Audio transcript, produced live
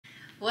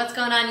What's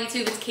going on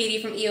YouTube? It's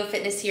Katie from EO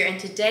Fitness here, and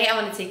today I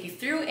want to take you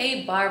through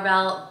a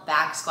barbell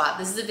back squat.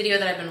 This is a video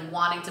that I've been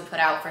wanting to put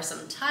out for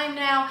some time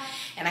now,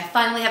 and I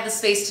finally have the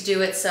space to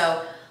do it,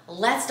 so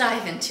let's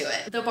dive into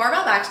it. The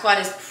barbell back squat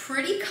is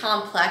pretty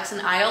complex,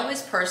 and I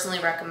always personally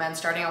recommend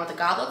starting out with a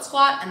goblet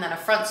squat and then a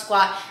front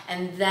squat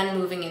and then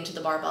moving into the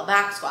barbell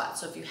back squat.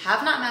 So if you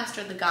have not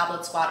mastered the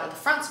goblet squat or the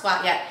front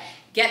squat yet,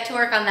 get to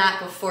work on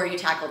that before you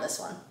tackle this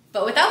one.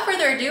 But without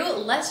further ado,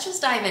 let's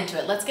just dive into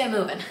it. Let's get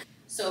moving.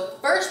 So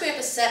first we have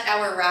to set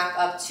our rack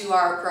up to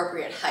our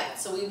appropriate height.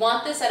 So we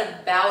want this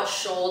at about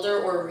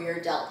shoulder or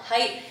rear delt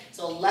height.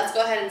 So let's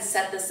go ahead and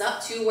set this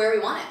up to where we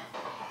want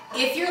it.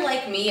 If you're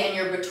like me and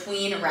you're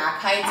between rack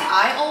heights,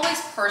 I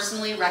always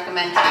personally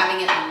recommend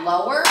having it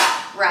lower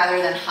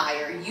rather than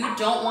higher. You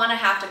don't want to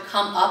have to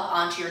come up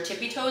onto your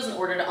tippy toes in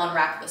order to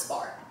unrack this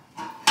bar.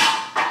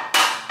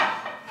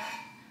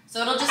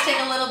 So it'll just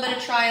take a little bit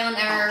of trial and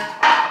error,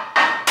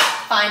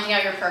 finding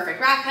out your perfect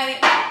rack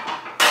height,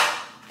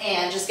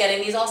 and just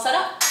getting these all set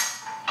up.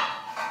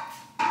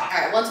 All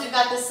right, once we've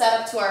got this set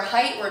up to our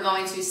height, we're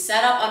going to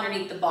set up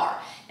underneath the bar.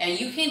 Now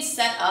you can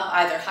set up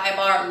either high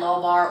bar,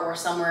 low bar, or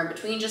somewhere in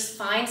between. Just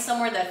find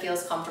somewhere that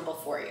feels comfortable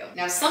for you.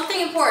 Now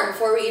something important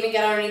before we even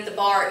get underneath the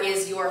bar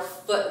is your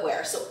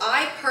footwear. So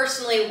I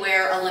personally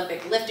wear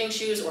Olympic lifting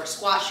shoes or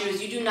squat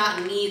shoes. You do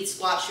not need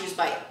squat shoes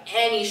by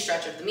any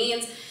stretch of the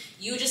means.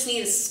 You just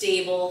need a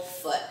stable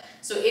foot.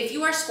 So if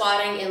you are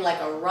squatting in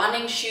like a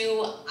running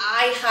shoe,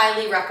 I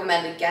highly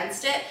recommend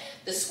against it.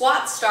 The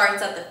squat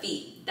starts at the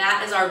feet.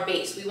 That is our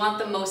base. We want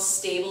the most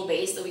stable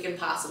base that we can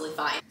possibly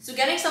find. So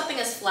getting something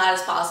as flat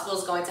as possible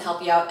is going to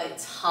help you out a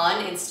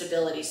ton in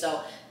stability.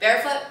 So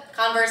barefoot,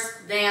 Converse,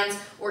 Vans,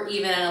 or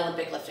even an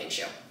Olympic lifting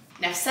shoe.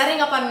 Now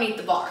setting up underneath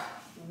the bar.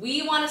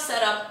 We want to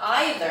set up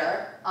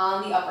either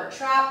on the upper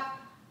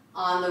trap,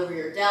 on the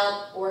rear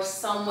delt, or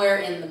somewhere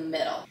in the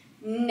middle.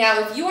 Now,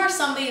 if you are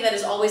somebody that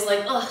is always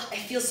like, ugh, I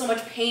feel so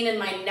much pain in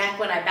my neck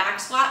when I back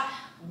squat,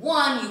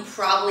 one, you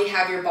probably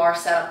have your bar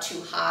set up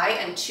too high,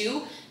 and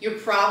two, you're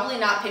probably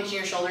not pinching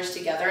your shoulders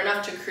together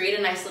enough to create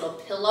a nice little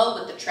pillow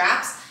with the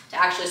traps to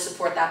actually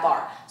support that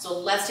bar. So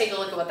let's take a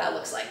look at what that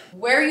looks like.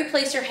 Where you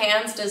place your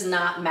hands does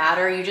not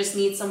matter. You just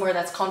need somewhere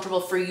that's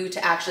comfortable for you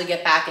to actually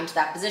get back into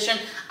that position.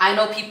 I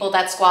know people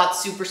that squat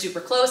super,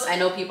 super close. I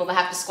know people that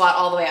have to squat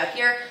all the way out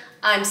here.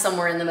 I'm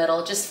somewhere in the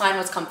middle. Just find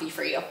what's comfy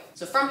for you.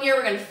 So from here,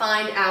 we're gonna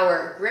find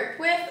our grip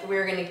width.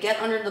 We're gonna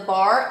get under the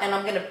bar, and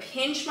I'm gonna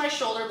pinch my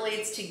shoulder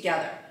blades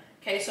together.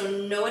 Okay, so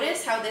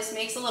notice how this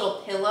makes a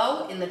little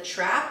pillow in the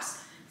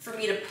traps for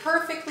me to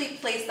perfectly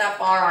place that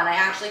bar on. I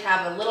actually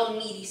have a little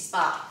meaty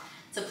spot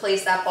to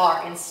place that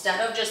bar instead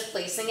of just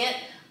placing it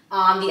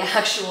on the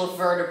actual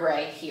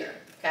vertebrae here,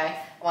 okay?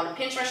 I wanna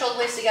pinch my shoulder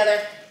blades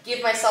together,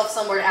 give myself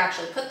somewhere to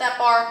actually put that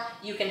bar.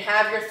 You can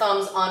have your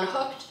thumbs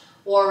unhooked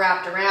or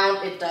wrapped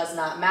around, it does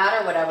not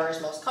matter, whatever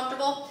is most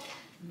comfortable.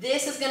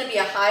 This is going to be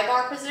a high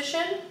bar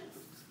position.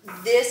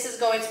 This is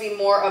going to be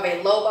more of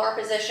a low bar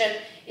position.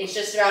 It's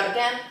just about,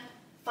 again,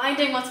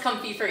 finding what's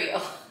comfy for you.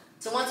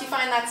 So once you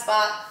find that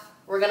spot,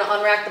 we're going to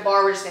unrack the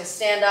bar. We're just going to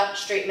stand up,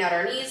 straighten out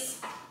our knees.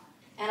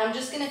 And I'm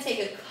just going to take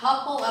a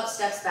couple of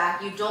steps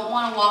back. You don't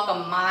want to walk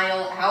a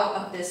mile out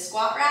of this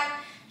squat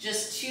rack.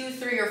 Just 2,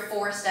 3, or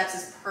 4 steps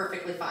is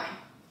perfectly fine.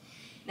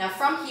 Now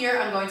from here,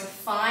 I'm going to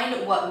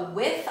find what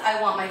width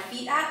I want my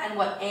feet at and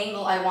what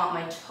angle I want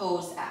my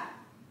toes at.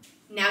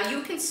 Now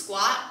you can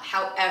squat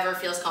however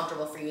feels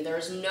comfortable for you. There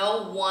is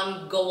no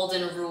one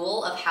golden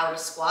rule of how to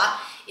squat.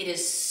 It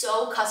is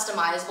so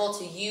customizable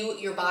to you,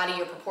 your body,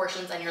 your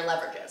proportions, and your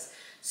leverages.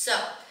 So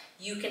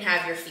you can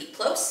have your feet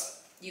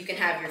close, you can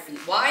have your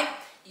feet wide,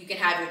 you can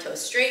have your toes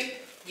straight,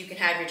 you can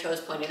have your toes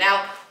pointed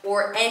out,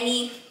 or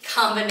any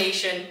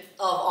combination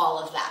of all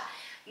of that.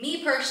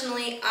 Me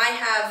personally, I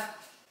have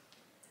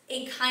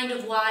a kind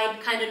of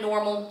wide, kind of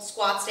normal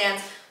squat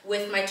stance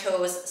with my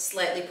toes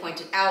slightly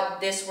pointed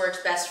out. This works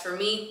best for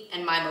me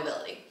and my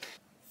mobility.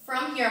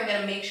 From here, I'm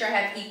gonna make sure I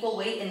have equal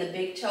weight in the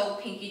big toe,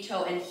 pinky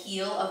toe, and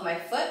heel of my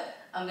foot.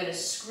 I'm gonna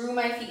screw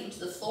my feet into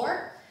the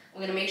floor.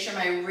 I'm gonna make sure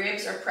my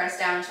ribs are pressed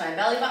down into my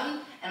belly button,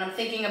 and I'm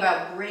thinking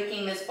about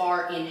breaking this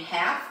bar in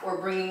half or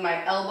bringing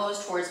my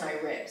elbows towards my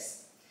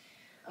ribs.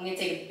 I'm gonna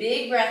take a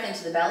big breath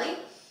into the belly.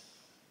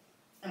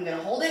 I'm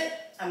gonna hold it.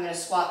 I'm gonna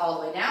squat all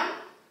the way down,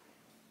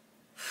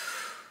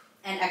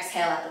 and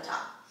exhale at the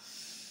top.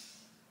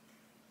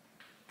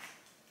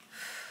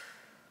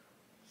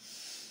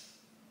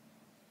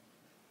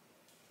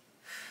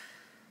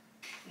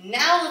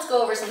 Now let's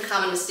go over some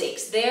common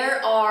mistakes.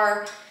 There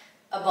are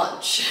a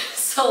bunch.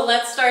 So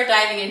let's start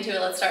diving into it.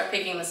 Let's start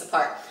picking this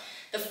apart.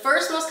 The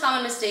first most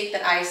common mistake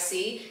that I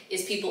see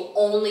is people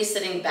only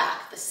sitting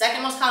back. The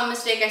second most common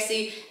mistake I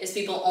see is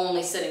people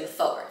only sitting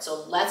forward.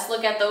 So let's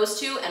look at those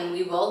two and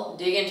we will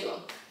dig into them.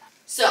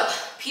 So,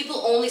 people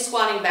only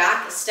squatting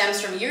back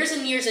stems from years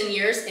and years and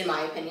years, in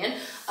my opinion,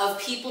 of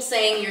people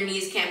saying your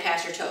knees can't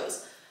pass your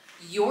toes.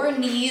 Your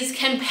knees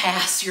can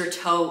pass your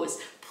toes.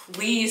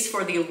 Please,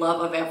 for the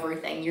love of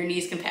everything, your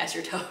knees can pass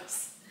your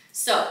toes.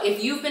 So,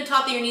 if you've been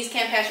taught that your knees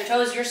can't pass your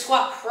toes, your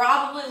squat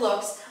probably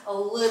looks a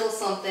little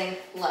something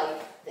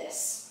like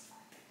this.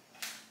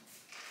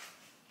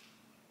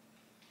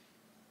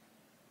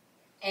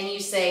 And you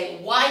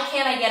say, why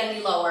can't I get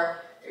any lower?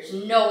 There's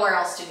nowhere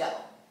else to go.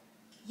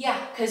 Yeah,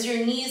 because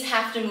your knees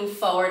have to move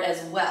forward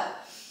as well.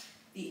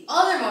 The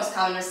other most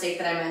common mistake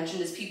that I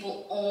mentioned is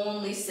people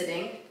only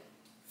sitting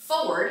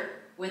forward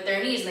with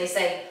their knees, and they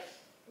say,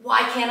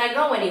 why can't I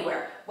go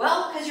anywhere?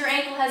 Well, because your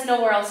ankle has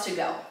nowhere else to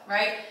go,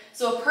 right?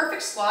 So a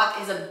perfect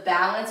squat is a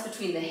balance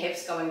between the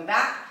hips going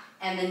back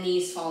and the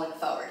knees falling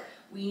forward.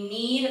 We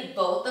need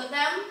both of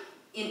them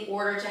in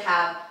order to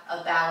have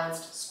a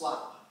balanced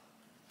squat.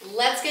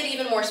 Let's get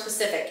even more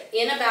specific.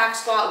 In a back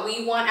squat,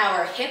 we want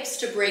our hips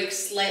to break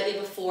slightly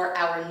before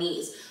our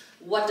knees.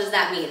 What does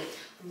that mean?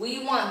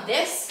 We want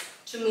this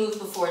to move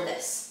before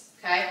this,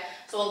 okay?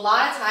 So a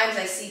lot of times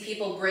I see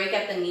people break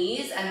at the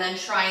knees and then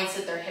try and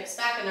sit their hips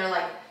back and they're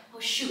like, oh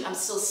shoot, I'm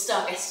still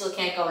stuck, I still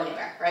can't go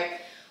anywhere, right?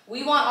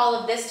 We want all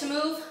of this to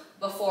move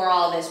before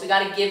all of this. We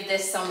gotta give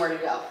this somewhere to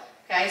go,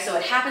 okay? So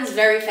it happens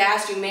very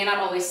fast. You may not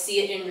always see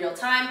it in real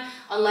time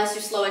unless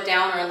you slow it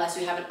down or unless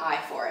you have an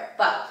eye for it.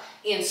 But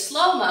in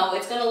slow-mo,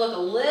 it's gonna look a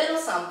little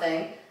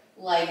something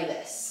like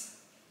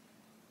this.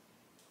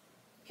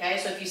 Okay,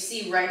 so if you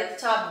see right at the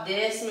top,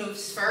 this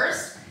moves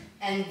first,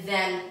 and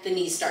then the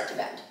knees start to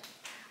bend.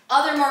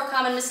 Other more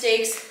common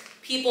mistakes,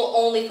 people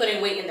only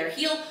putting weight in their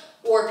heel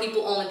or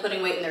people only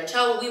putting weight in their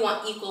toe. We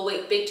want equal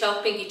weight, big toe,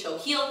 pinky toe,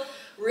 heel,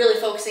 really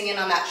focusing in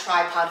on that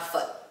tripod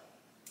foot.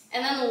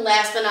 And then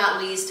last but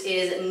not least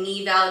is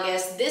knee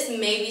valgus. This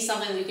may be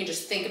something you can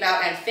just think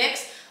about and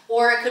fix,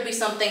 or it could be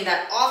something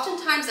that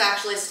oftentimes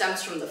actually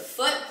stems from the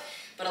foot,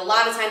 but a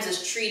lot of times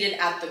is treated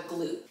at the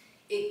glute.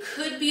 It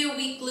could be a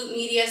weak glute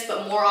medius,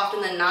 but more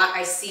often than not,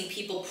 I see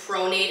people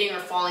pronating or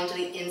falling to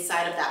the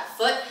inside of that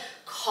foot,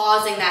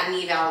 causing that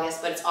knee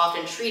valgus, but it's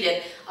often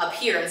treated up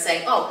here and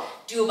saying, oh,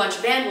 do a bunch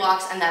of band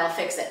walks and that'll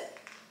fix it.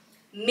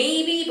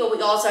 Maybe, but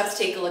we also have to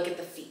take a look at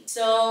the feet.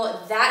 So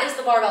that is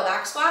the barbell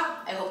back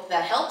squat. I hope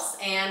that helps,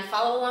 and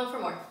follow along for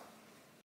more.